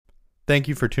Thank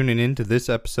you for tuning in to this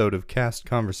episode of Cast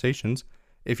Conversations.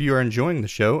 If you are enjoying the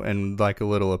show and would like a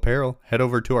little apparel, head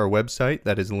over to our website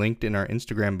that is linked in our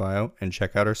Instagram bio and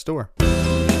check out our store.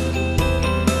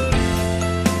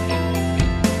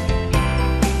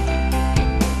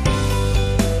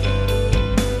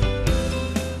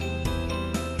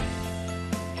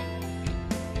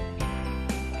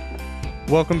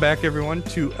 Welcome back, everyone,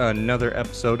 to another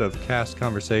episode of Cast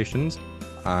Conversations.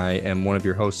 I am one of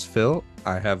your hosts, Phil.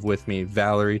 I have with me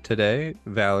Valerie today.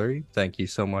 Valerie, thank you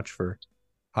so much for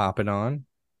hopping on.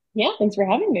 Yeah, thanks for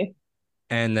having me.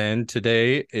 And then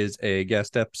today is a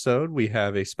guest episode. We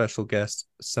have a special guest,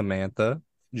 Samantha,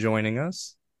 joining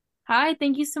us. Hi,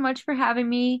 thank you so much for having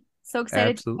me. So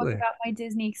excited to talk Absolutely. about my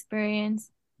Disney experience.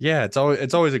 Yeah, it's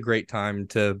always a great time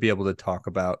to be able to talk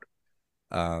about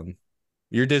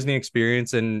your Disney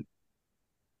experience. And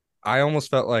I almost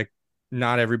felt like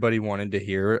not everybody wanted to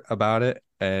hear about it.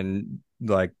 And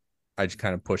like I just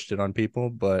kind of pushed it on people,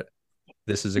 but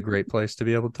this is a great place to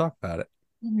be able to talk about it.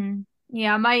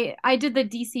 Yeah, I did the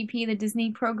DCP, the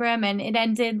Disney program, and it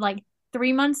ended like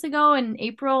 3 months ago in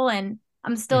April, and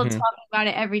I'm still Hmm. talking about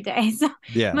it every day. So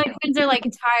Yeah, my kids are like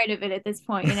tired of it at this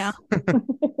point, you know.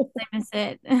 They miss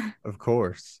it. of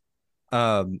course.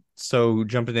 So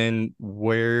jumping in,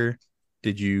 where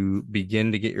did you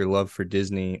begin to get your love for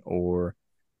Disney, or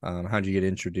how'd you get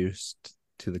introduced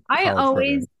to the I college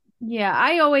always, program? yeah,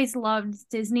 I always loved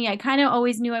Disney. I kind of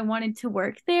always knew I wanted to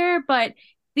work there, but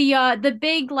the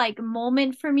big like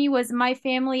moment for me was my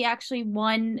family actually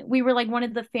won. We were like one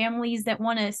of the families that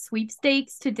won a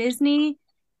sweepstakes to Disney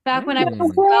back when I was Mm.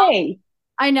 No 12. way.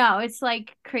 I know, it's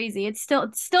like crazy. It's still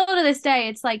to this day,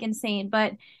 it's like insane,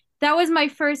 but that was my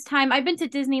first time. I've been to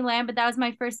Disneyland, but that was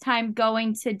my first time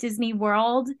going to Disney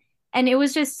World. And it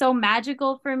was just so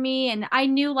magical for me. And I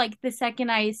knew like the second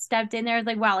I stepped in there, I was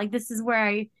like, wow, like this is where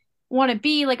I want to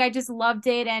be. Like I just loved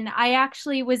it. And I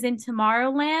actually was in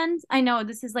Tomorrowland. I know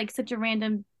this is like such a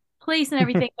random place and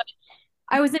everything, but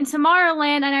I was in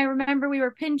Tomorrowland and I remember we were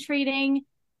pin trading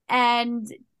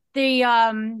and the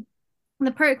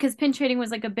because pin trading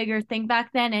was like a bigger thing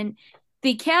back then, and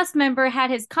the cast member had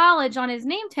his college on his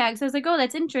name tag. So I was like, oh,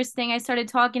 that's interesting. I started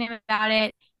talking to him about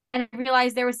it and I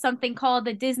realized there was something called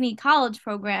the Disney College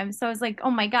Program. So I was like,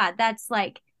 oh my God, that's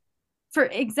like for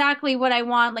exactly what I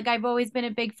want. Like I've always been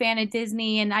a big fan of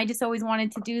Disney and I just always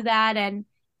wanted to do that. And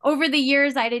over the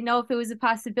years, I didn't know if it was a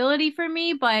possibility for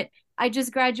me, but I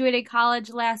just graduated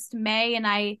college last May and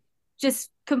I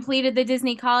just completed the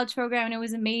Disney College program and it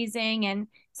was amazing. And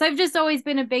so I've just always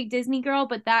been a big Disney girl,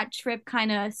 but that trip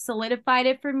kind of solidified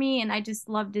it for me. And I just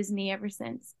love Disney ever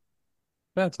since.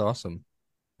 That's awesome.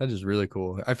 That is really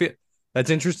cool. I feel that's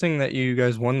interesting that you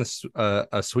guys won this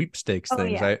a sweepstakes Oh,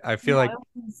 things. yeah. I feel No, like it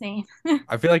was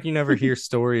insane. you never hear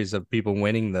stories of people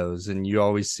winning those, and you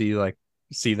always see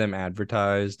them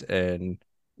advertised, and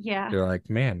Yeah. you're like,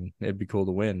 man, it'd be cool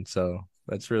to win. So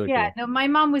that's really Yeah, cool. no, my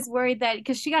mom was worried that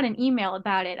because she got an email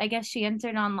about it. I guess she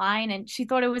entered online and she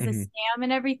thought it was a Hmm. scam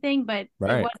and everything, but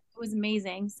Right. it was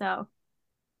amazing. So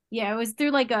yeah, it was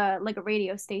through like a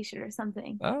radio station or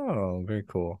something. Oh, very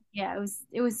cool. Yeah,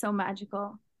 it was so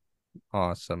magical.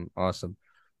 Awesome. Awesome.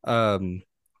 Um,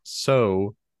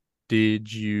 so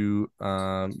did you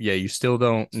yeah, you still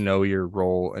don't know your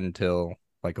role until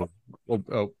like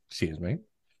excuse me,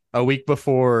 a week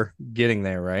before getting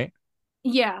there, right?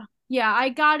 Yeah. Yeah, I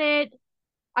got it.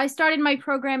 I started my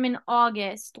program in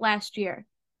August last year.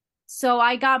 So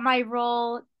I got my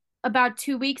role about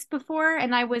 2 weeks before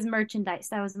and I was merchandise.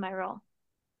 That was my role.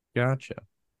 Gotcha.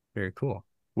 Very cool.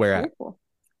 Where at? Cool.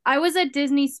 I was at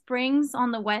Disney Springs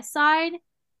on the west side.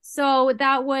 So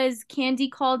that was Candy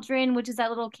Cauldron, which is that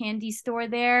little candy store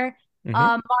there, Mm-hmm.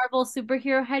 Marvel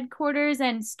superhero headquarters,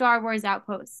 and Star Wars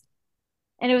Outpost.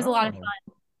 And it was a lot of Oh,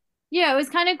 fun. Yeah, it was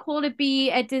kind of cool to be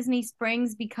at Disney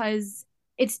Springs because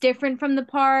it's different from the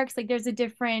parks. Like there's a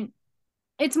different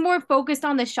it's more focused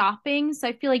on the shopping. So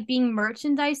I feel like being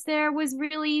merchandise there was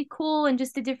really cool and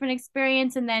just a different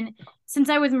experience. And then since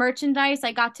I was merchandise,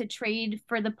 I got to trade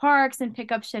for the parks and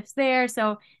pick up shifts there.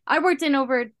 So I worked in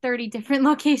over 30 different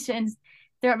locations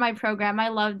throughout my program. I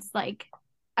loved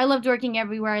working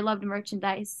everywhere. I loved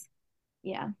merchandise.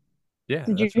 Yeah. yeah,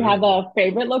 Did you that's really have cool. a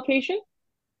favorite location?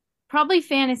 Probably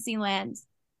Fantasyland.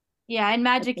 Yeah, and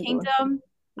That's Magic a good one. Kingdom.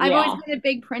 I've always Yeah. been a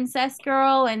big princess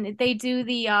girl and they do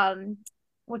the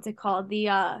what's it called?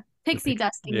 The pixie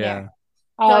dusting there. Yeah,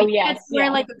 So Oh, you get to yes. wear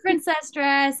Yeah. like a princess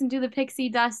dress and do the pixie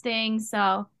dusting.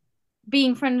 So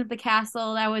being friend of the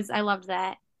castle, I loved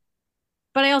that.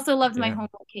 But I also loved my yeah, home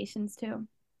locations too.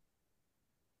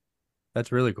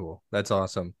 that's really cool. That's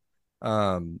awesome.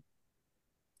 Um,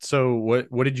 so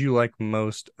what did you like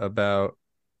most about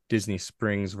Disney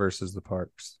Springs versus the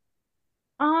parks?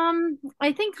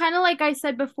 I think kind of like I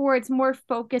said before, it's more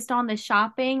focused on the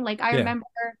shopping. Like I Yeah. remember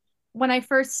when I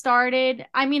first started,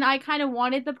 I mean, I kind of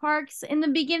wanted the parks in the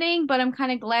beginning, but I'm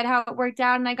kind of glad how it worked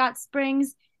out and I got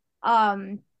Springs.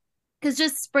 Um, because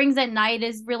just Springs at night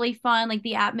is really fun, like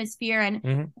the atmosphere. And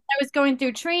Hmm. I was going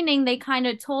through training, they kind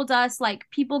of told us like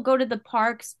people go to the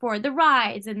parks for the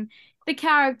rides and the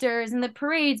characters and the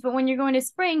parades, but when you're going to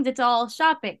Springs, it's all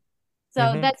shopping. So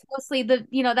Hmm. that's mostly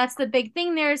that's the big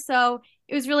thing there. So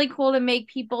it was really cool to make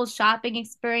people's shopping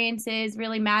experiences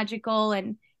really magical.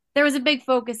 And there was a big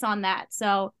focus on that.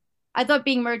 So I thought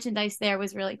being merchandise there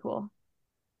was really cool.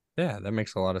 Yeah, that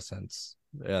makes a lot of sense.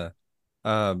 Yeah.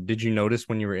 Did you notice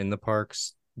when you were in the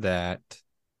parks that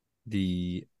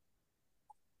the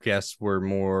guests were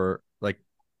more like,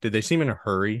 did they seem in a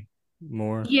hurry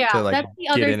more to Yeah, like that's the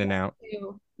get other in thing and out?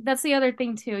 too. That's the other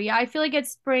thing too. Yeah, I feel like at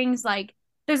Springs, like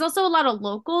there's also a lot of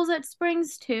locals at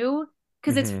Springs too,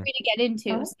 because it's Hmm. free to get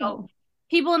into. So Oh,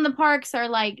 people in the parks are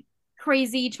like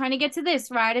crazy trying to get to this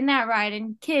ride and that ride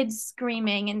and kids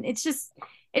screaming and it's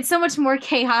so much more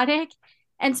chaotic.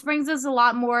 And Springs is a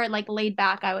lot more like laid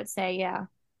back, I would say. Yeah.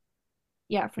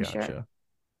 Yeah, for sure. Gotcha.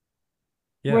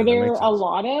 were Yeah, that there makes a sense.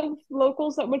 lot of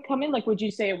locals that would come in? Like, would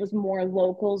you say it was more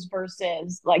locals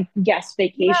versus like guest Yeah,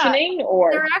 vacationing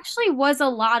there or actually was a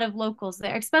lot of locals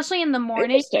there, especially in the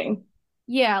morning. interesting?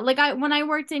 Yeah, like I when I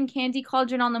worked in Candy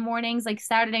Cauldron on the mornings, like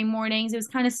Saturday mornings, it was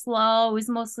kind of slow. It was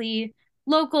mostly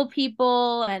local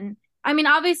people and I mean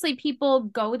obviously people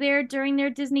go there during their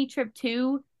Disney trip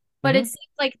too, but it Hmm.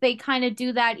 seems like they kind of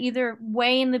do that either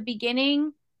way in the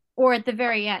beginning or at the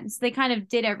very end. So they kind of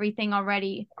did everything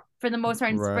already for the most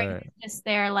part in spring, Right. just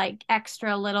their like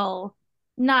extra little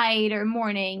night or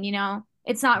morning,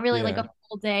 It's not really like Yeah, a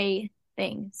full day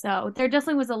thing. So there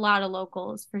definitely was a lot of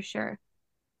locals for sure,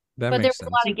 that but there makes was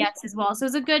a lot sense. of guests as well. So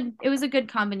it was a good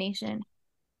combination.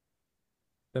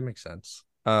 That makes sense.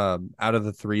 Out of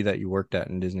the three that you worked at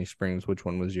in Disney Springs, which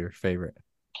one was your favorite?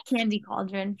 Candy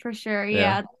Cauldron for sure. Yeah.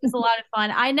 Yeah, it was a lot of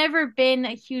fun. I never been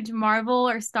a huge Marvel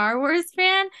or Star Wars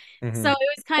fan, so Hmm. it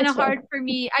was kind That's of fair. hard for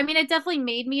me. I mean, it definitely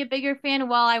made me a bigger fan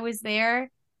while I was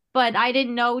there, but I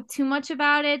didn't know too much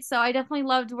about it. So I definitely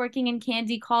loved working in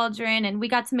Candy Cauldron, and we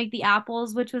got to make the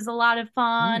apples, which was a lot of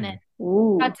fun. Mm.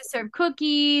 Ooh. Got to serve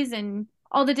cookies and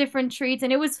all the different treats.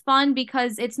 And it was fun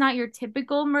because it's not your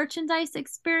typical merchandise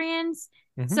experience.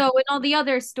 Hmm. So in all the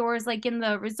other stores, like in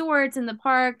the resorts and the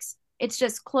parks, it's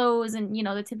just clothes and,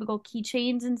 the typical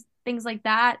keychains and things like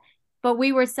that. But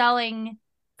we were selling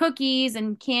cookies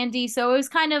and candy. So it was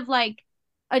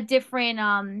a different,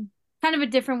 kind of a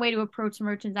different way to approach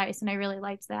merchandise. And I really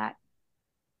liked that.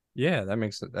 Yeah, that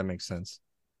makes sense.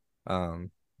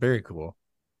 Um, Very cool.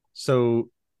 So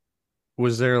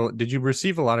did you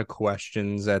receive a lot of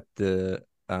questions at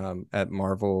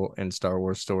Marvel and Star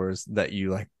Wars stores that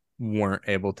you like weren't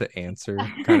able to answer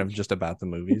kind of just about the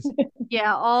movies?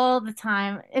 Yeah, all the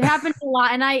time. It happened a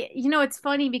lot. And it's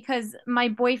funny because my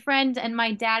boyfriend and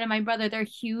my dad and my brother, they're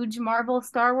huge Marvel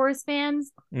Star Wars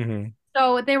fans. Hmm.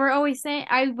 So they were always saying,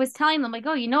 I was telling them, like,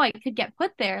 oh, I could get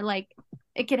put there. Like,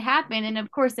 it could happen. And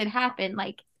of course, it happened.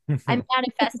 Like, I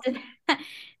manifested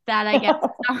that, I guess,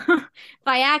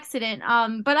 by accident.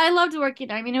 But I loved working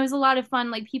there. I mean, it was a lot of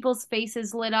fun. Like, people's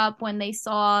faces lit up when they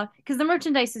saw, because the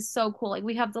merchandise is so cool. Like,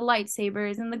 we have the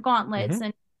lightsabers and the gauntlets, Hmm.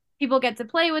 and people get to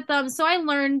play with them. So I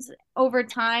learned over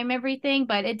time everything,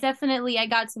 but I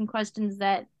got some questions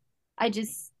that I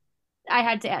just, I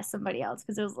had to ask somebody else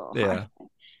because it was a little hard.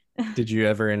 Yeah. Did you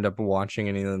ever end up watching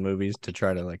any of the movies to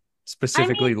try to like I mean,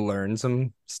 specifically learn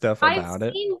some stuff I've about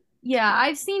it?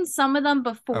 I've seen some of them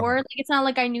before. Okay. Like, it's not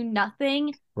like I knew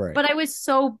nothing, Right. but I was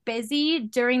so busy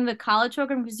during the college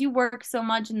program because you work so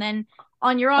much, and then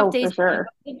on your off Oh, for days, you go sure.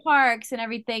 to the parks and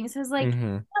everything. So it's like,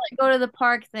 Hmm. I'd rather go to the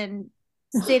park than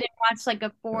sit and watch like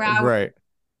a 4 hour Right.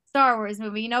 Star Wars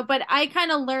movie. But I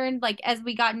kind of learned like as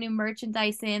we got new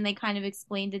merchandise in, they kind of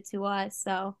explained it to us.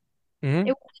 So Hmm.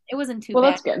 it wasn't too Well,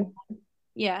 bad. that's good.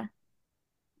 Yeah.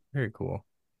 Very cool.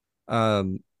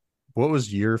 Um, what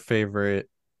was your favorite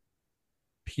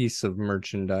piece of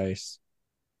merchandise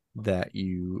that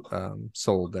you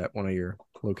sold at one of your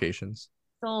locations?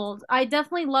 Sold. I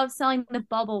definitely love selling the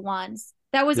bubble ones.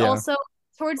 That was Yeah. also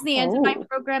towards the end of my Oh,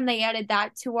 program, they added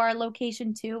that to our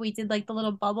location too. We did like the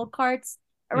little bubble carts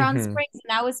around Hmm. springs, and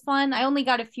that was fun. I only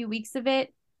got a few weeks of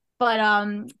it,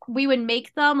 but we would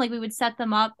make them, like we would set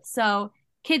them up so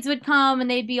kids would come and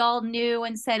they'd be all new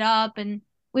and set up and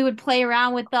we would play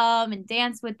around with them and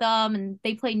dance with them and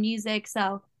they play music.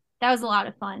 So that was a lot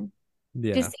of fun.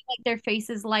 Yeah. Just seeing like their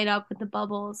faces light up with the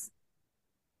bubbles.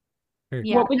 Very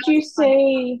Yeah, what that would was you fun.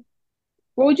 say?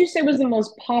 What would you say was the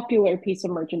most popular piece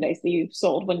of merchandise that you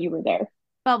sold when you were there?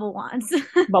 Bubble wands.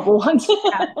 Bubble ones.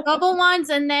 Yeah, bubble wands,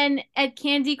 and then at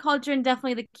Candy Culture, and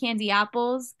definitely the candy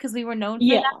apples because we were known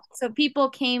for that. Yeah. So people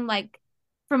came like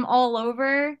from all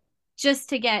over just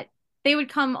to get. They would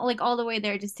come like all the way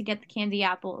there just to get the candy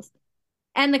apples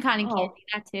and the cotton Wow. candy.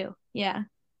 That too. Yeah.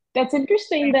 That's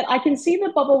interesting that I can see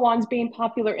the bubble wands being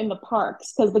popular in the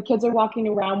parks because the kids are walking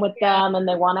around with Yeah. them and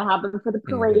they want to have them for the Hmm.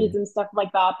 parades and stuff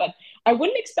like that. But I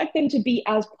wouldn't expect them to be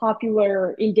as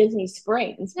popular in Disney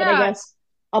Springs. But I Yeah. guess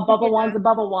a bubble wand's a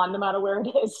bubble wand no matter where it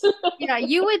is. Yeah,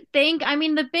 you would think. I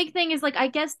mean, the big thing is like I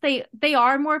guess they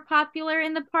are more popular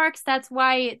in the parks. That's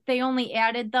why they only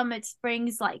added them at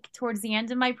Springs like towards the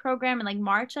end of my program in like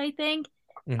March, I think.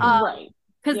 Hmm. Um, Right.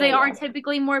 because Yeah, they are yeah.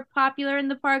 typically more popular in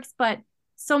the parks, but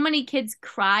so many kids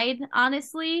cried,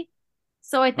 honestly.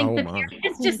 So I think Oh the my.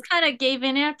 parents just kind of gave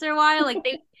in after a while. Like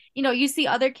they, you see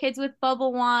other kids with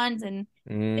bubble wands and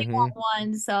they Hmm. want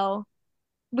one, so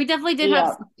we definitely did have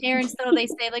Yeah. some parents though. They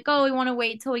say like, "Oh, we want to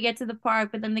wait till we get to the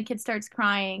park," but then the kid starts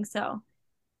crying. So,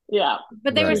 Yeah.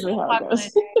 but they That's were Right. still usually how it popular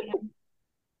goes. there. Yeah,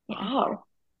 Wow.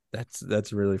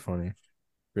 That's really funny.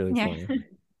 Really yeah, funny.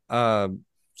 yeah.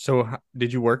 So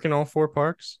did you work in all four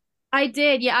parks? I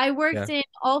did. Yeah, I worked Yeah. in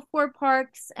all four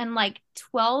parks and like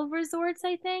 12 resorts,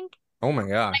 I think. Oh my I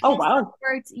gosh. Oh, also wow.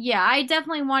 worked. Yeah, I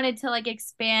definitely wanted to like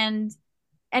expand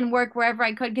and work wherever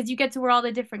I could because you get to wear all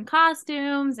the different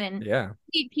costumes and Yeah.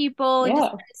 meet people and just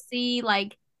Yeah. kind of see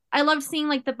like I loved seeing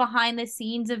like the behind the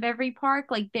scenes of every park,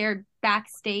 like their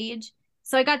backstage.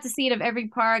 So I got to see it of every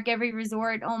park, every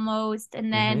resort almost,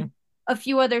 and then Hmm. a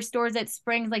few other stores at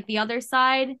Springs, like the other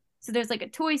side. So there's like a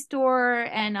toy store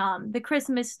and the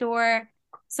Christmas store.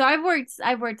 So I've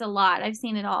worked a lot. I've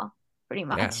seen it all pretty Yeah.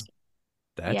 much.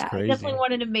 That's Yeah, I definitely crazy.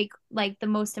 wanted to make like the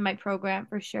most of my program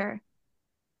for sure.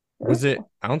 Very Was it,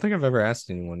 cool. I don't think I've ever asked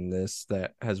anyone this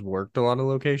that has worked a lot of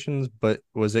locations, but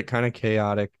was it kind of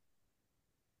chaotic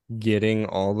getting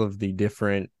all of the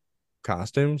different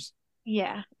costumes?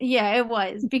 Yeah, yeah, it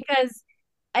was because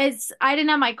I didn't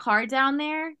have my car down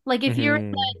there. Like if you're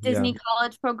in the Yeah. Disney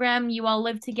College program, you all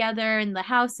live together in the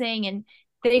housing and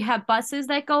they have buses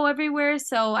that go everywhere.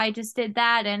 So I just did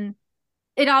that and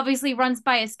it obviously runs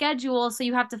by a schedule, so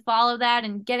you have to follow that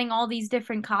and getting all these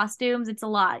different costumes, it's a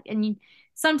lot. And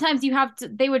sometimes you have to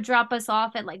they would drop us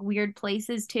off at like weird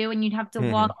places too, and you'd have to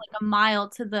walk Hmm. like a mile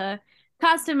to the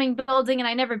costuming building, and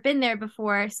I never been there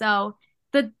before. So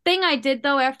the thing I did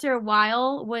though after a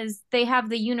while was they have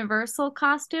the universal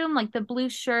costume, like the blue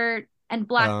shirt and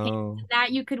black pants, Oh,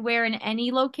 that you could wear in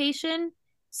any location.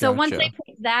 So once gotcha. I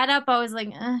picked that up, I was like,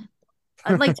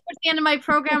 like towards the end of my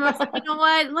program, I was like, you know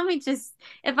what? Let me just,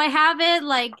 if I have it,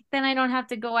 like, then I don't have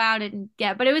to go out and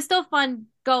get. But it was still fun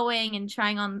going and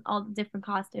trying on all the different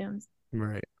costumes.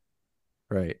 Right.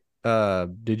 Right.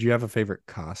 Did you have a favorite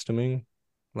costuming?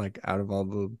 Like out of all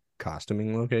the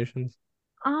costuming locations?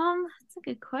 That's a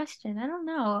good question. I don't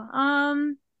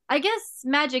know. I guess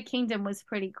Magic Kingdom was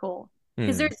pretty cool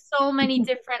because Hmm. there's so many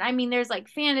different. I mean, there's like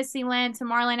Fantasyland,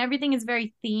 Tomorrowland. Everything is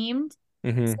very themed, so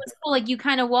Hmm. it's cool. Like you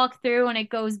kind of walk through and it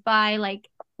goes by like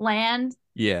land.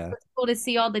 Yeah. It's cool to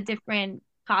see all the different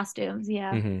costumes.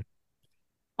 Yeah. Hmm.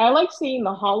 I like seeing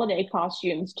the holiday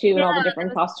costumes too Yeah, and all the that different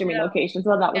was costuming cute. locations.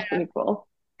 So that was Yeah. pretty cool.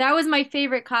 That was my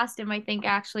favorite costume, I think,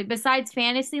 actually. Besides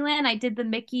Fantasyland, I did the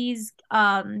Mickey's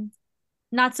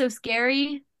Not So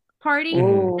Scary party.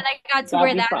 Hmm. And I got to That'd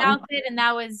wear be that fun. outfit and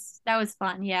that was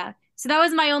fun, yeah. So that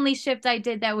was my only shift I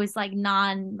did that was like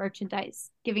non-merchandise,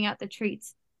 giving out the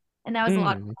treats. And that was a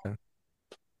lot of Hmm. fun. Okay.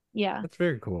 Yeah. That's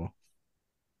very cool.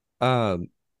 Um,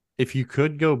 if you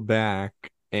could go back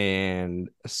and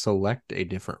select a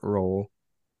different role,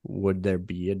 would there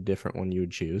be a different one you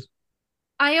would choose?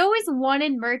 I always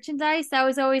wanted merchandise. That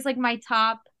was always like my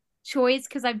top choice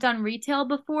because I've done retail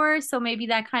before. So maybe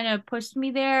that kind of pushed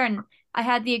me there and I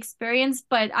had the experience.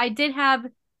 But I did have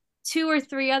two or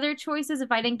three other choices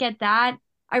if I didn't get that.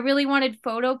 I really wanted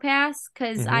PhotoPass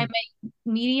because I'm Hmm. a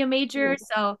media major. Ooh.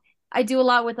 So I do a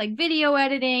lot with like video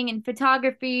editing and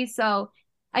photography. So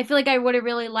I feel like I would have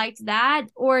really liked that.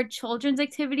 Or children's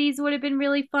activities would have been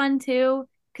really fun too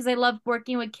because I love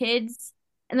working with kids.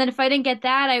 And then if I didn't get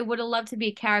that, I would have loved to be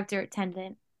a character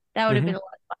attendant. That would have been Hmm. a lot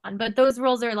of fun. But those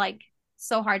roles are like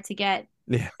so hard to get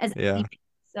Yeah. as Yeah. anything.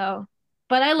 So,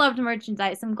 but I loved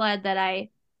merchandise. I'm glad that I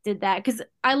did that because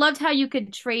I loved how you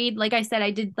could trade. Like I said,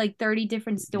 I did like 30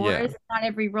 different Yeah. stores. Not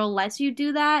every role lets you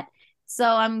do that. So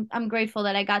I'm grateful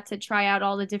that I got to try out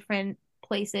all the different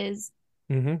places.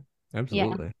 Hmm.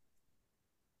 Yeah. Absolutely.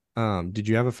 Did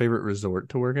you have a favorite resort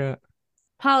to work at?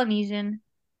 Polynesian.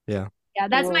 Yeah. Yeah,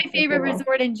 that's my Oh, favorite okay.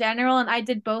 resort in general. And I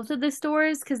did both of the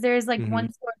stores because there's like Hmm.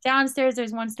 one store downstairs,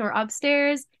 there's one store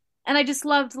upstairs. And I just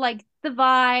loved like the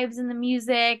vibes and the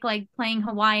music, like playing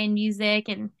Hawaiian music.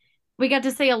 And we got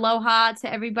to say aloha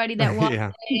to everybody that walked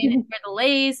Yeah. in and wear the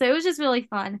lace. So it was just really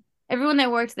fun. Everyone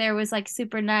that worked there was like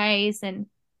super nice. And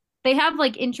they have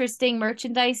like interesting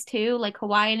merchandise too, like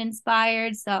Hawaiian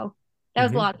inspired. So that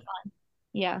was a Hmm. lot of fun.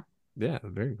 Yeah. Yeah,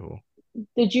 very cool.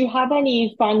 Did you have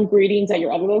any fun greetings at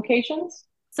your other locations?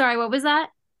 Sorry, what was that?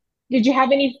 Did you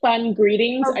have any fun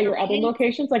greetings Oh, at your other greetings.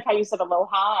 locations, like how you said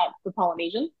aloha at the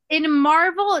Polynesian? In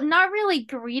Marvel, not really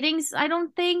greetings, I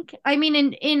don't think. I mean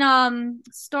in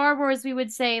Star Wars we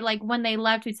would say like when they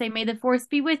left, we'd say may the force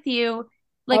be with you.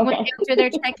 Like when Okay. after they're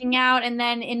checking out, and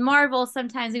then in Marvel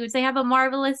sometimes we would say have a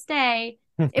marvelous day.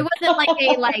 It wasn't like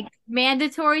a like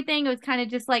mandatory thing. It was kind of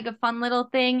just like a fun little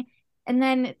thing. And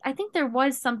then I think there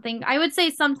was something I would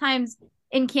say sometimes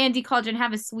in Candy Cauldron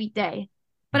have a sweet day.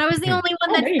 But I was the only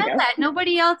one Oh, that there you said go. that.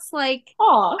 Nobody else like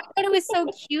Aw. I thought it was so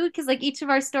cute because like each of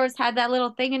our stores had that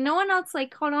little thing and no one else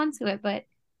like caught on to it, but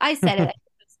I said it. I thought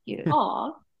it was cute.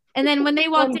 Aw. And then when they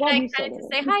Well, walked I'm in, glad I you kind said of just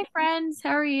say, it. "Hi, friends.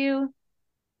 How are you?"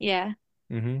 Yeah.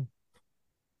 Hmm.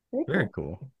 Very Very cool.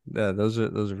 cool. Yeah, those are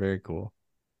very cool.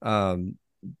 Um,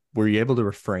 were you able to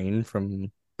refrain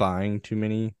from buying too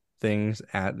many things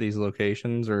at these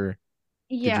locations, or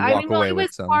did Yeah, you I mean, walk well, away it was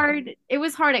with some? hard. It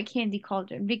was hard at Candy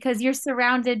Cauldron because you're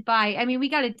surrounded by, I mean, we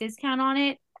got a discount on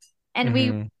it and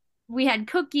Hmm. we had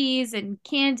cookies and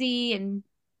candy and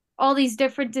all these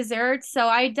different desserts. So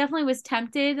I definitely was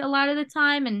tempted a lot of the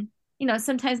time and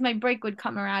sometimes my break would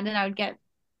come around and I would get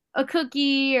a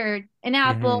cookie or an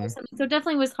apple or Hmm. something. So it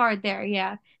definitely was hard there.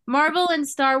 Yeah. Marvel and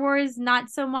Star Wars, not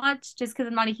so much, just because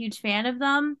I'm not a huge fan of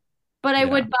them. But I Yeah.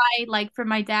 would buy like for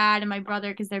my dad and my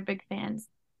brother because they're big fans.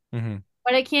 Hmm.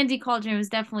 But at Candy Cauldron, it was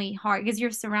definitely hard because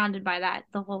you're surrounded by that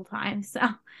the whole time. So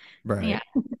yeah, Right.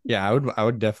 Yeah, I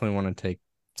would definitely want to take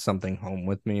something home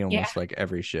with me yeah, almost like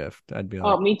every shift. I'd be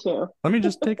Oh, like, me too. let me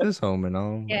just take this home and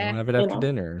I'll yeah, have it You after know,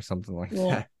 dinner or something like yeah.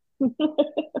 that.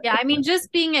 yeah. I mean,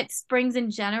 just being at Springs in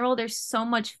general, there's so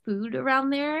much food around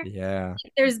there. Yeah.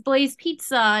 There's Blaze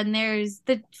Pizza and there's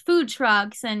the food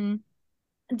trucks and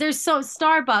there's so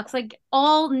Starbucks like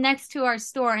all next to our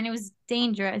store and it was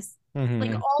dangerous.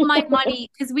 Like Hmm. all my money,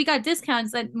 because we got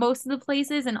discounts at most of the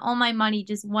places and all my money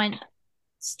just went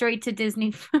straight to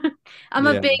Disney. I'm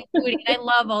a Yeah. big foodie and I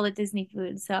love all the Disney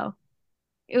food, so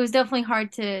it was definitely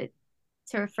hard to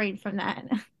refrain from that.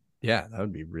 Yeah, that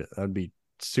would be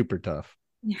super tough.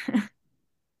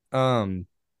 Um,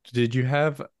 did you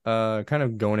have kind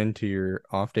of going into your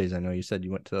off days? I know you said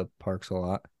you went to the parks a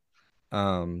lot.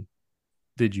 Um,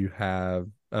 did you have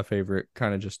a favorite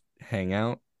kind of just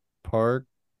hangout park?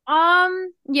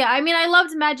 Yeah, I mean, I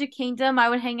loved Magic Kingdom. I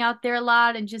would hang out there a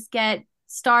lot and just get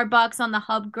Starbucks on the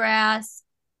hub grass,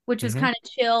 which was Hmm. kind of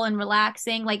chill and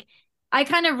relaxing. Like, I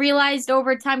kind of realized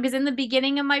over time, because in the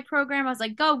beginning of my program, I was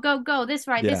like, go, go, go, this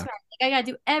Yeah. ride. Like, I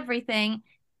gotta do everything.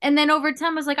 And then over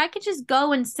time, I was like, I could just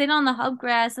go and sit on the hub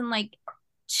grass and like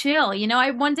chill.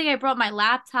 One day I brought my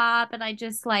laptop and I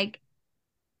just like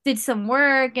did some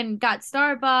work and got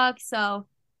Starbucks. So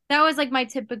that was like my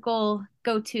typical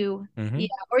go-to. Yeah.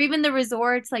 Hmm. Or even the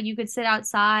resorts, like you could sit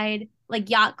outside. Like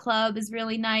Yacht Club is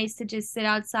really nice to just sit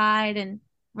outside and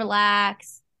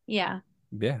relax. Yeah.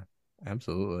 Yeah,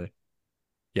 absolutely.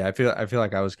 Yeah, I feel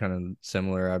like I was kind of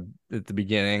similar. At the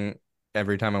beginning,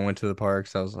 every time I went to the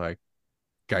parks, I was like,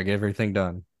 gotta get everything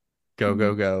done. Go, Mhm.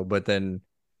 go, go. But then,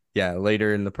 yeah,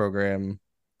 later in the program,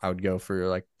 I would go for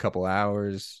like a couple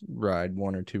hours, ride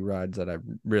one or two rides that I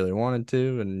really wanted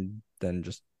to, and then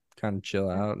just kind of chill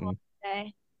out. And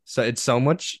Okay. so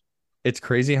it's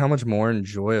crazy how much more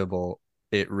enjoyable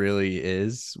it really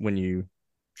is when you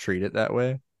treat it that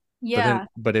way. Yeah.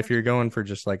 But if you're going for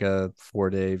just like a 4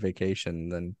 day vacation,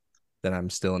 then I'm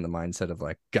still in the mindset of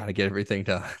like, gotta get everything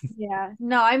done. Yeah.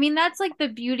 No, I mean that's like the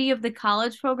beauty of the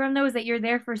college program though, is that you're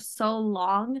there for so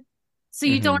long. So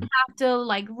you don't Hmm. have to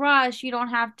like rush. You don't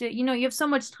have to, you have so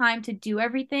much time to do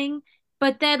everything.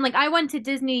 But then like I went to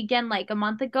Disney again like a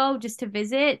month ago just to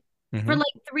visit for Hmm. like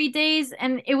 3 days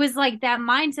and it was like that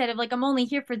mindset of like I'm only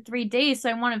here for 3 days, so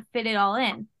I want to fit it all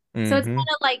in. So it's Hmm. kind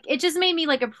of like it just made me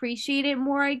like appreciate it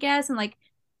more, I guess, and like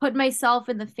put myself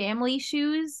in the family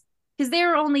shoes because they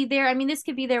were only there. I mean, this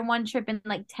could be their one trip in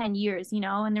like 10 years,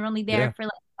 and they're only there Yeah. for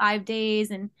like 5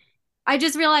 days. And I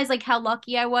just realized like how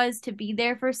lucky I was to be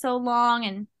there for so long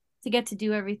and to get to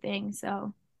do everything.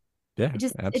 So Yeah, it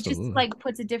just absolutely. like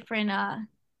puts a different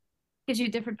gives you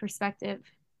a different perspective.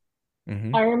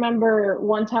 Hmm. I remember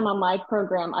one time on my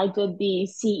program, I did the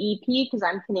CEP because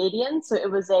I'm Canadian. So it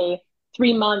was a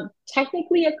 3 month,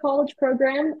 technically a college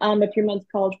program, a 3 month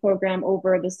college program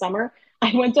over the summer.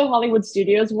 I went to Hollywood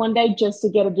Studios one day just to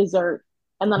get a dessert,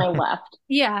 and then I left.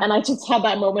 Yeah. And I just had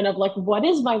that moment of like, what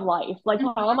is my life? Like,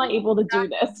 how am I Mhm. able to do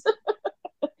this?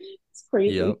 It's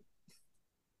Yep. crazy.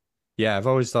 Yeah, I've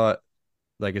always thought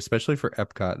like especially for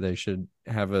Epcot, they should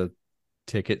have a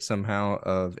ticket somehow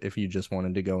of if you just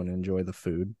wanted to go and enjoy the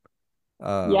food.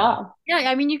 Um, Yeah. Yeah,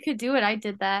 I mean, you could do it. I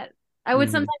did that. I would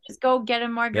mhm. sometimes just go get a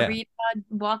Yeah, margarita,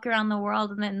 walk around the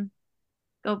world, and then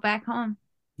go back home.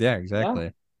 yeah, Yeah.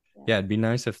 exactly. Yeah. Yeah, it'd be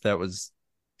nice if that was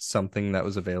something that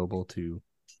was available to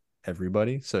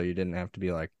everybody, so you didn't have to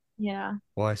be like, Yeah.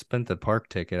 well, I spent the park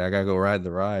ticket, I gotta go ride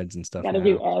the rides and stuff Got to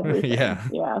do now. everything. Yeah.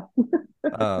 Yeah.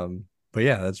 But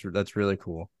yeah, that's really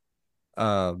cool.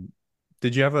 Um,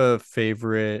 did you have a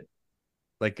favorite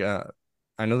like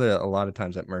I know that a lot of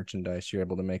times at merchandise you're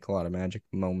able to make a lot of magic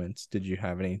moments. Did you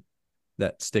have any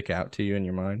that stick out to you in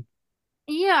your mind?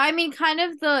 Yeah, I mean, kind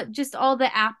of the just all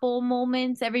the apple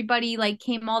moments. Everybody like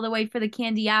came all the way for the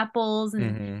candy apples,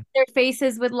 and Mm-hmm. their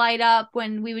faces would light up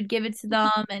when we would give it to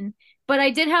them. And but I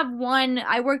did have one.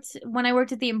 I worked when I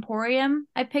worked at the Emporium.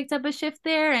 I picked up a shift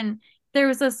there, and there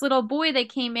was this little boy that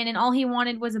came in, and all he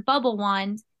wanted was a bubble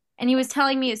wand. And he was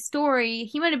telling me a story.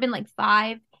 He might have been like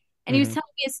 5, and he was Mm-hmm.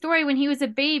 telling me a story when he was a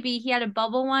baby. He had a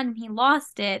bubble wand and he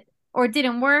lost it, or it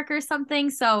didn't work or something.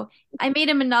 So I made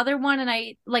him another one and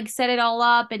I like set it all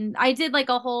up and I did like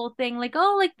a whole thing like,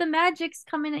 oh, like the magic's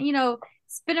coming,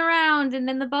 spin around and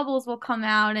then the bubbles will come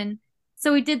out. And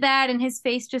so we did that and his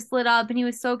face just lit up and he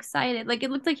was so excited. Like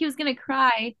it looked like he was gonna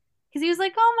cry because he was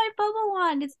like, oh, my bubble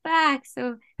wand, it's back.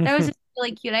 So that was just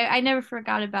really cute. I never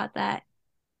forgot about that.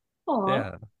 Aw.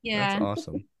 Yeah, that's Yeah.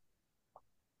 awesome.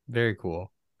 Very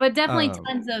cool. But definitely Um,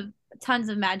 tons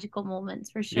of magical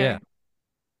moments for yeah, sure.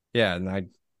 yeah, and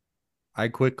I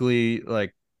quickly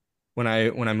like when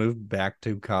I moved back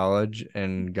to college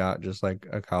and got just like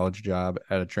a college job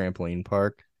at a trampoline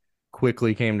park,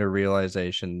 quickly came to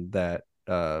realization that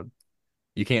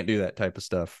you can't do that type of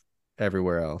stuff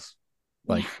everywhere else.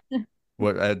 Yeah. Like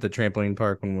what at the trampoline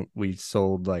park when we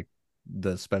sold like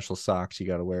the special socks you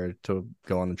got to wear to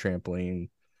go on the trampoline,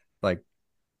 like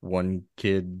one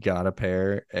kid got a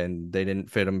pair and they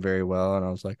didn't fit him very well, and I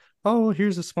was like, oh,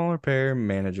 here's a smaller pair.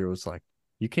 Manager was like,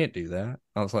 you can't do that.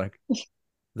 I was like,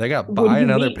 they got What do buy you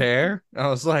another mean? pair. I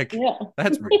was like, Yeah.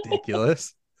 that's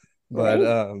ridiculous. But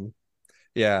Right.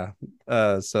 yeah,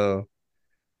 so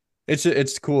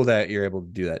it's cool that you're able to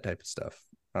do that type of stuff,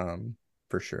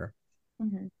 for sure.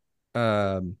 Mhm.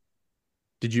 um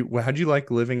how'd you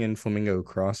like living in Flamingo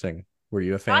Crossing? Were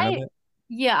you a fan of I it?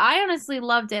 Yeah, I honestly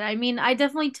loved it. I mean, I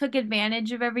definitely took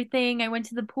advantage of everything. I went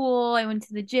to the pool, I went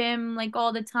to the gym like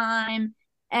all the time.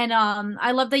 And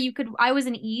I love that I was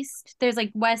in East. There's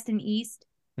like West and East.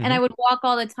 And I Mm-hmm. would walk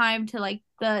all the time to like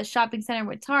the shopping center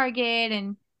with Target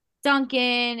and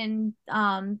Dunkin'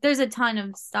 and there's a ton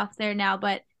of stuff there now,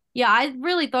 but yeah, I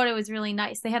really thought it was really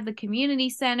nice. They have the community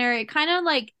center. It kind of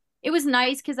like it was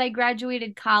nice because I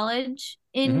graduated college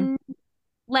Mm-hmm. in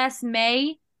last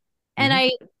May and Mm-hmm.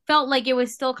 I felt like it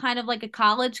was still kind of like a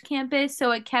college campus,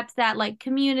 so it kept that like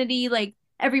community, like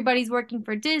everybody's working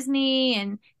for Disney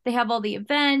and they have all the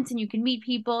events and you can meet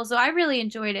people. So I really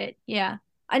enjoyed it. Yeah.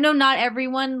 I know not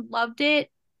everyone loved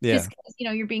it just Yeah. because,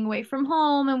 you're being away from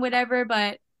home and whatever,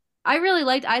 but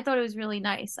I thought it was really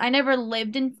nice. I never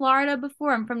lived in Florida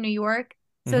before. I'm from New York,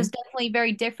 so Mm-hmm. it's definitely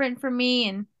very different for me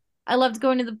and I loved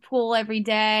going to the pool every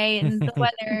day and the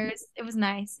weather's it was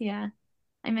nice. Yeah.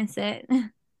 I miss it.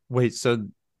 Wait, so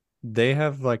they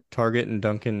have like Target and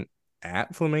Dunkin'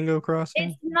 at Flamingo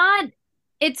It's Crossing? not,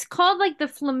 it's called like the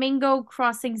Flamingo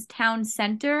Crossings Town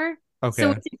Center. So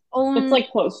Okay, it's its It's own, like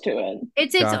close to it.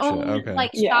 it's its gotcha. own Okay.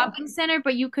 like Yeah. shopping center,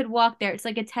 but you could walk there. It's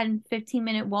like a 10-15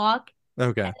 minute walk.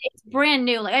 Okay. It's brand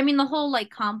new. Like, I mean, the whole like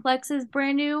complex is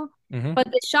brand new, Mm-hmm. but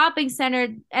the shopping center,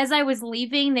 as I was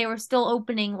leaving, they were still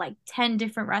opening like 10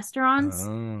 different restaurants.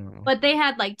 Oh, But they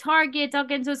had like Target,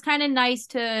 Dunkin', so it's kind of nice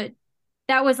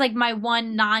that was like my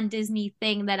one non-Disney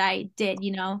thing that I did,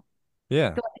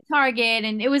 yeah. go to Target,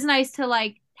 and it was nice to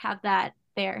like have that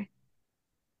there.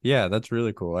 Yeah, that's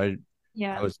really cool. I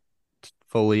Yeah. was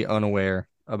fully unaware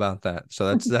about that. So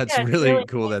that's Yeah, it's really really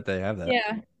cool nice. that they have that.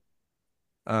 Yeah.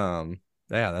 Um,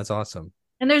 yeah, that's awesome.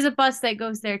 And there's a bus that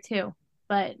goes there too,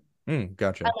 but I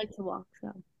Gotcha. like to walk,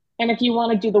 so. And if you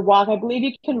want to do the walk, I believe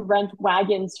you can rent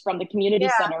wagons from the community Yeah.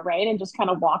 center, right? And just kind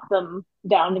of walk them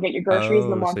down to get your groceries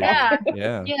and then Oh, walk so you back. Yeah.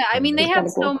 yeah, Yeah. I that'd be mean, they It's nice. have kind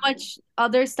of so cool. much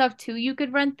other stuff too you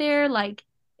could rent there. Like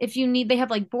if you need, they have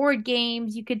like board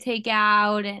games you could take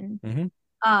out and Mm-hmm.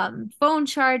 phone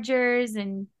chargers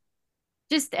and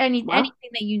just Wow. anything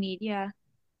that you need. Yeah.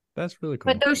 That's really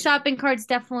But cool. those shopping carts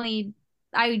definitely,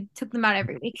 I took them out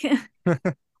every week.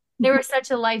 They were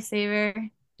such a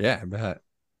lifesaver. Yeah, I bet.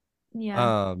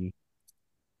 Yeah. Um,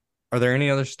 are there any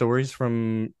other stories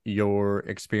from your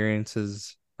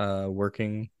experiences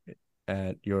working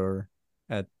at your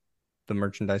at the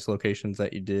merchandise locations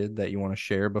that you did that you want to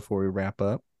share before we wrap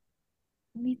up?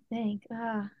 Let me think.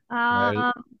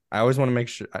 I I always want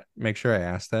to make sure I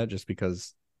ask that just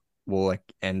because we'll like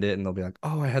end it and they'll be like,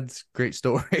 "Oh, I had this great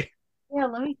story." Yeah,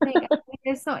 let me think. I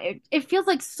think it feels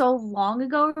like so long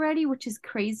ago already, which is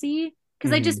crazy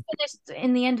because I Hmm. just finished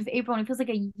in the end of April and it feels like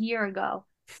a year ago.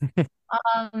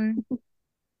 Um,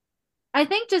 I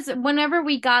think just whenever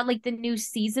we got like the new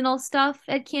seasonal stuff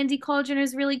at Candy Cauldron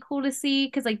is really cool to see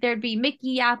because like there'd be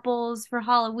Mickey apples for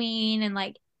Halloween and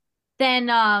like then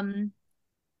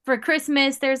for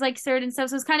Christmas, there's like certain stuff.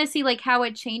 So it's kind of see like how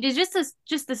it changes,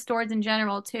 just the stores in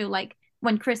general too. Like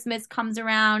when Christmas comes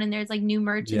around and there's like new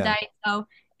Yeah. merchandise. So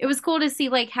it was cool to see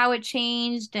like how it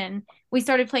changed, and we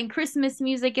started playing Christmas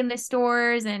music in the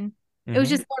stores, and it was Hmm.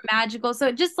 just more magical.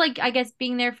 So just like I guess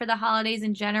being there for the holidays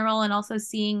in general, and also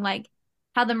seeing like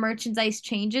how the merchandise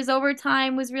changes over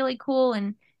time was really cool,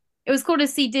 and it was cool to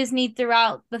see Disney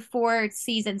throughout the four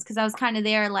seasons because I was kind of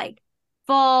there like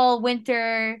fall,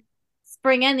 winter,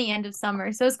 spring, and the end of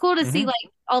summer. So it's cool to see Hmm. like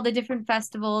all the different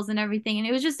festivals and everything. And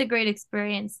it was just a great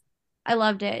experience. I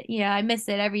loved it. Yeah, I miss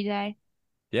it every day.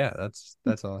 Yeah,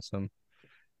 that's awesome.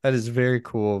 That is very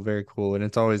cool, very cool, and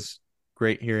it's always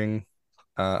great hearing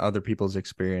other people's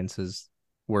experiences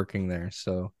working there.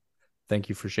 So thank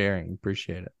you for sharing.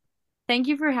 Appreciate it. Thank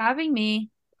you for having me.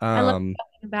 I love Um,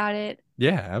 talking about it.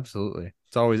 yeah, absolutely.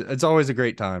 It's always a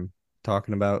great time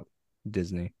talking about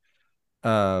Disney.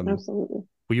 Um, Absolutely.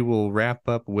 we will wrap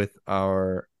up with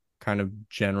our kind of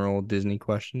general Disney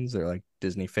questions. They're like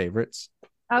Disney favorites.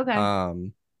 Okay.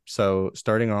 Um, so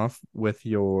starting off with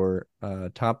your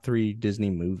top three Disney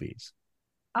movies.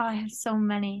 Oh, I have so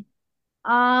many.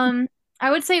 Um,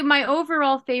 I would say my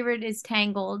overall favorite is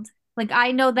Tangled. Like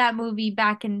I know that movie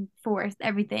back and forth,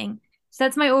 everything. So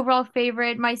that's my overall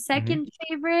favorite. My Hmm. second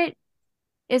favorite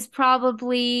is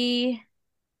probably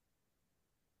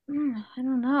I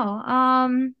don't know.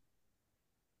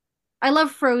 I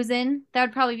love Frozen. That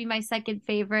would probably be my second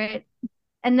favorite.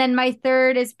 And then my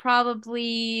third is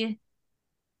probably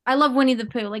I love Winnie the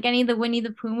Pooh. Like any of the Winnie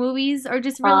the Pooh movies are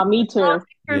just really Me too. nostalgic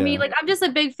for me. Yeah. Like I'm just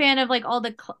a big fan of like all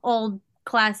the cl old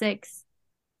classics.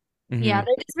 Yeah, Hmm.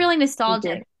 they're just really Me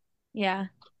too. nostalgic. Yeah.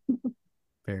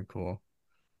 Very cool.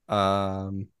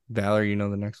 Valerie, you know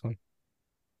the next one?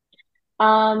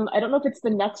 I don't know if it's the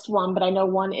next one, but I know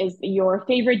one is your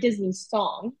favorite Disney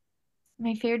song.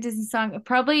 My favorite Disney song,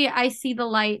 probably I See the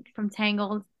Light from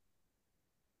Tangled.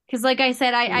 Because like I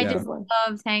said, I Good Yeah. just one.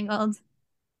 love Tangled.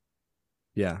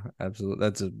 Yeah, absolutely.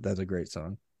 That's a great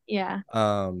song. Yeah.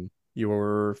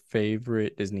 Your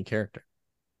favorite Disney character?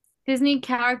 Disney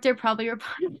character, probably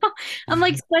Rapunzel. I'm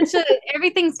like such a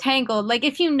everything's tangled. Like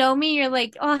if you know me, you're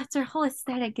like, oh, it's her whole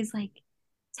aesthetic is like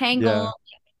tangled. Yeah.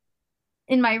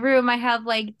 In my room, I have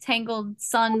like tangled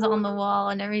suns on the wall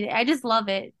and everything. I just love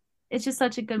it. It's just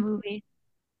such a good movie.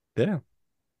 Yeah,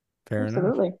 fair enough.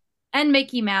 Absolutely. And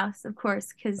Mickey Mouse, of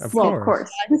course, Of because Well, of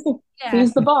course. course. yeah,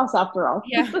 He's the boss after all.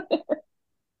 yeah.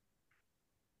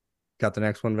 Got the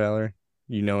next one, Valerie?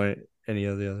 You know any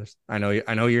of the others? I know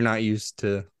you're not used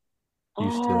to.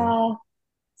 Uh,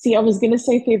 See, I was gonna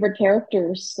say favorite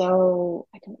characters, so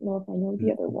I don't know if I know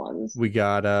the other ones. We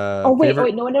got Oh favorite.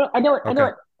 wait, no, I know Okay.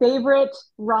 it. Favorite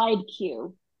ride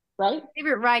queue, right?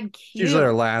 Favorite ride It's usually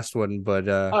our queue. last one, but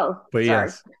Oh,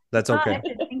 sorry. yes, that's I okay. have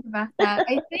to think about that.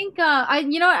 I think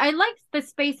I like the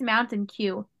Space Mountain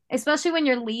queue, especially when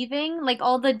you're leaving, like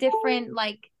all the different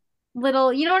like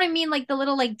little, you know what I mean? Like the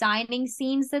little like dining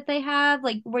scenes that they have,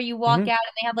 like where you walk Hmm. out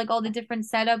and they have like all the different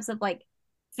setups of like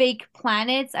fake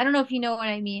planets. I don't know if you know what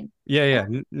I mean. Yeah,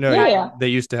 yeah. No, Yeah, Yeah, yeah, they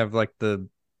used to have like the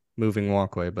moving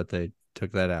walkway, but they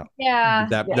took that out. yeah.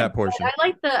 yeah. That portion.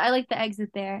 I like the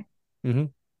exit there. Hmm.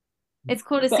 It's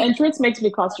cool to The see. entrance makes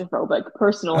me claustrophobic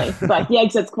personally, but the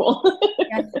exit's cool.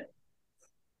 Yeah.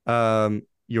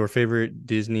 Your favorite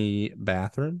Disney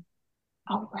bathroom?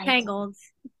 Oh, right. Tangled,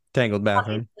 Tangled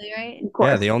bathroom. obviously, right? Of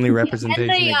Yeah, course. the only And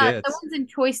representation it the gets. ones in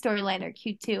Toy Story Land are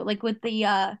cute too. Like with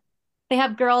the they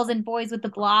have girls and boys with the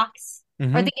blocks.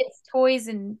 Or I Hmm. think it's toys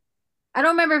and I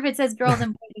don't remember if it says girls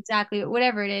and boys exactly, but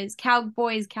whatever it is.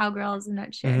 Cowboys, cowgirls, I'm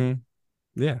not sure. Hmm.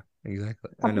 Yeah,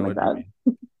 exactly. I Something know like what you that. mean.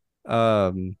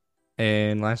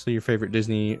 And lastly, your favorite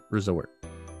Disney resort?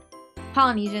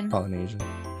 Polynesian. Polynesian.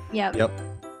 Yep. Yep.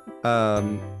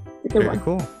 Um, It's a good very one.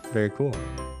 cool. Very cool.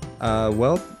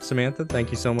 Well, Samantha,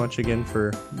 thank you so much again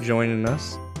for joining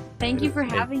us. Thank It you was for a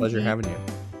having pleasure me. having you.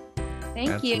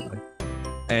 Thank you. Absolutely.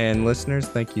 And listeners,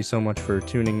 thank you so much for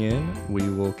tuning in. We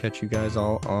will catch you guys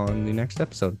all on the next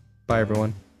episode. Bye,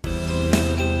 everyone.